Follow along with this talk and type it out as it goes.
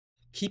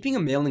Keeping a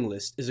mailing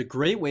list is a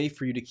great way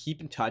for you to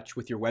keep in touch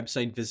with your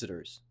website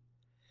visitors.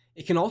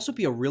 It can also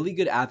be a really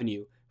good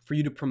avenue for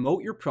you to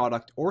promote your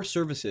product or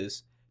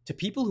services to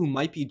people who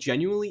might be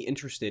genuinely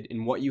interested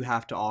in what you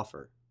have to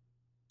offer.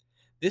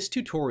 This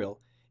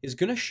tutorial is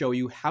going to show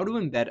you how to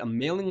embed a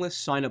mailing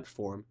list sign-up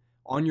form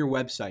on your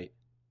website.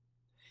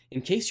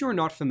 In case you are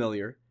not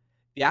familiar,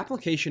 the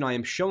application I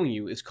am showing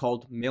you is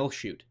called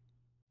MailShoot.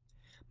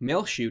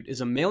 MailShoot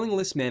is a mailing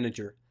list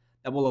manager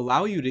that will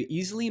allow you to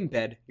easily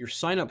embed your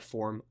sign-up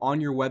form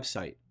on your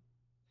website.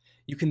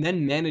 You can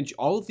then manage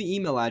all of the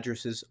email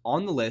addresses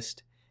on the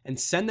list and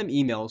send them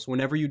emails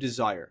whenever you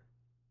desire.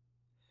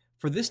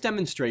 For this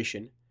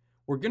demonstration,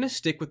 we're going to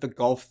stick with the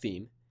golf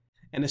theme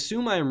and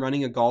assume I am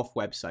running a golf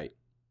website.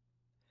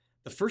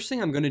 The first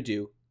thing I'm going to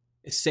do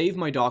is save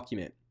my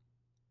document.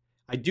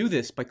 I do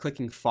this by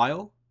clicking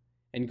File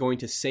and going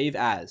to Save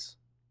As.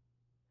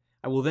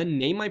 I will then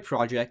name my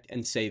project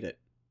and save it.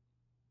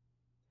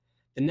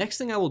 The next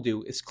thing I will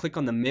do is click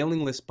on the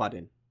mailing list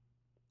button.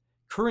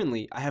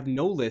 Currently, I have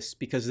no lists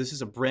because this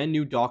is a brand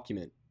new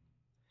document.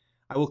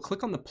 I will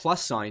click on the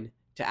plus sign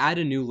to add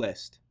a new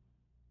list.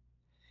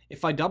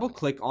 If I double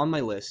click on my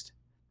list,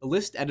 the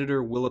list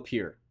editor will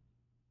appear.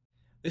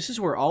 This is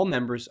where all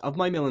members of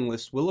my mailing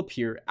list will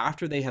appear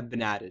after they have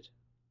been added.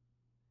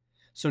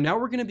 So now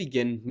we're going to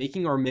begin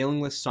making our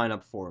mailing list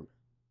sign-up form.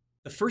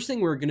 The first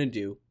thing we're going to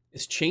do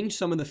is change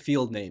some of the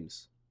field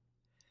names.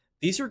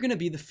 These are going to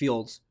be the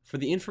fields for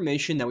the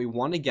information that we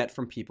want to get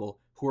from people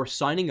who are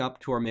signing up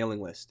to our mailing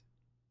list.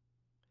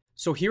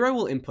 So here I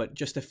will input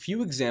just a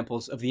few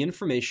examples of the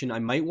information I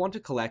might want to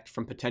collect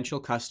from potential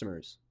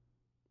customers.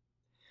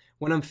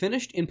 When I'm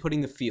finished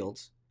inputting the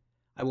fields,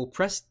 I will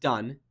press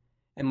Done,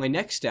 and my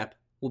next step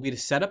will be to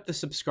set up the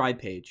subscribe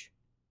page.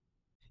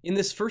 In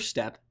this first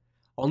step,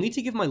 I'll need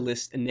to give my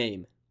list a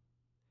name.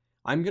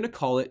 I'm going to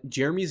call it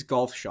Jeremy's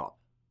Golf Shop.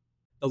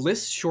 The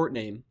list's short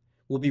name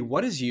will be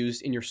what is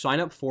used in your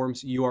sign-up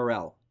form's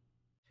URL.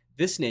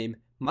 This name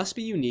must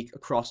be unique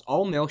across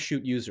all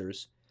MailShoot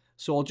users,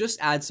 so I'll just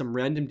add some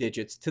random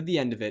digits to the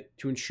end of it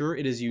to ensure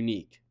it is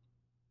unique.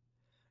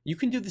 You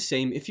can do the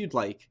same if you'd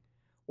like,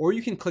 or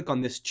you can click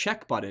on this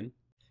check button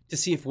to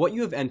see if what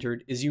you have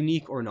entered is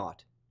unique or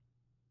not.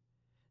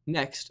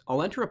 Next,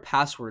 I'll enter a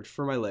password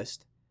for my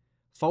list,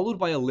 followed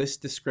by a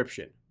list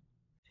description.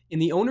 In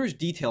the owner's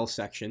details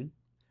section,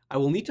 I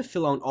will need to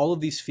fill out all of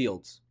these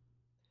fields.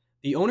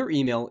 The owner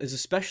email is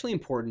especially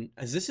important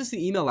as this is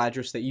the email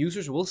address that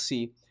users will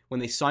see when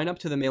they sign up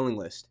to the mailing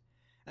list,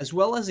 as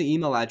well as the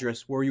email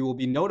address where you will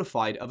be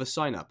notified of a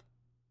sign-up.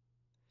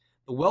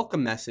 The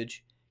welcome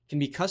message can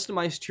be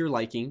customized to your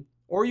liking,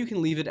 or you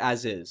can leave it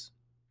as is.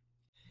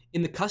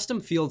 In the custom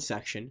field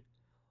section,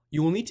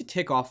 you will need to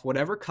tick off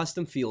whatever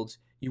custom fields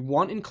you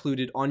want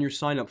included on your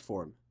sign-up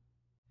form.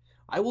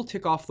 I will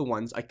tick off the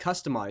ones I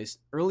customized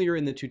earlier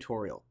in the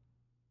tutorial.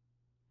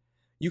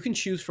 You can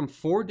choose from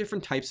 4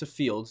 different types of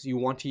fields you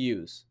want to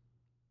use.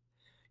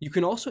 You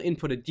can also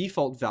input a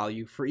default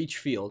value for each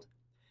field,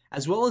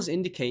 as well as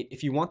indicate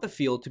if you want the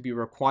field to be a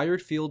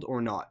required field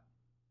or not.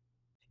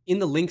 In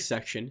the links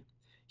section,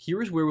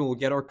 here is where we will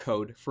get our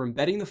code for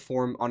embedding the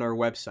form on our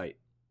website.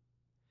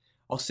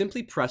 I'll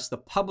simply press the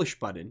Publish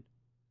button,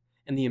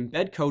 and the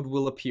embed code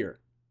will appear.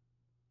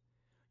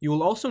 You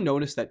will also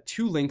notice that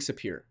 2 links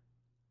appear.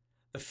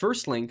 The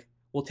first link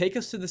will take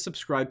us to the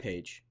subscribe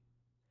page.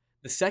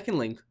 The second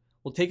link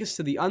will take us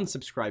to the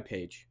unsubscribe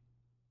page.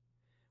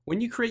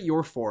 When you create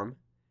your form,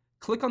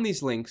 click on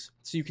these links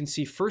so you can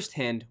see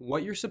firsthand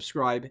what your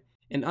subscribe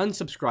and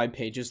unsubscribe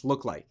pages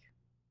look like.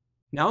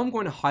 Now I'm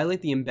going to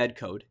highlight the embed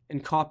code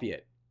and copy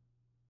it.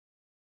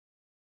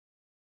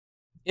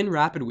 In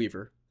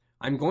RapidWeaver,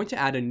 I'm going to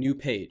add a new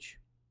page.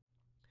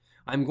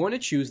 I'm going to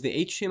choose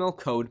the HTML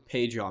code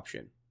page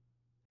option.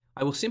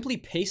 I will simply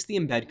paste the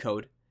embed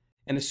code,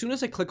 and as soon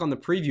as I click on the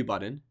preview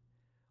button,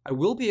 I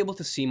will be able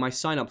to see my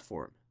sign-up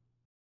form.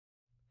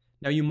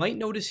 Now you might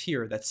notice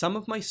here that some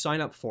of my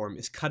sign-up form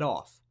is cut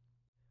off.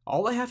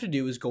 All I have to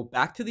do is go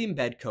back to the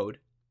embed code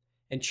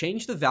and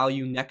change the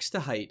value next to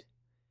height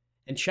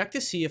and check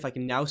to see if I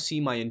can now see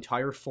my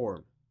entire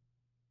form.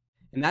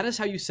 And that is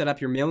how you set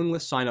up your mailing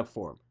list sign-up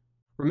form.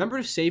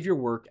 Remember to save your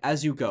work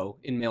as you go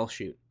in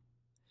MailShoot.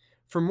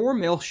 For more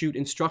MailShoot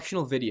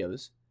instructional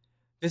videos,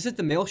 visit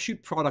the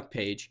MailShoot product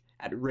page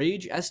at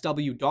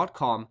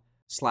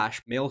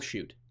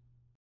ragesw.com/MailShoot.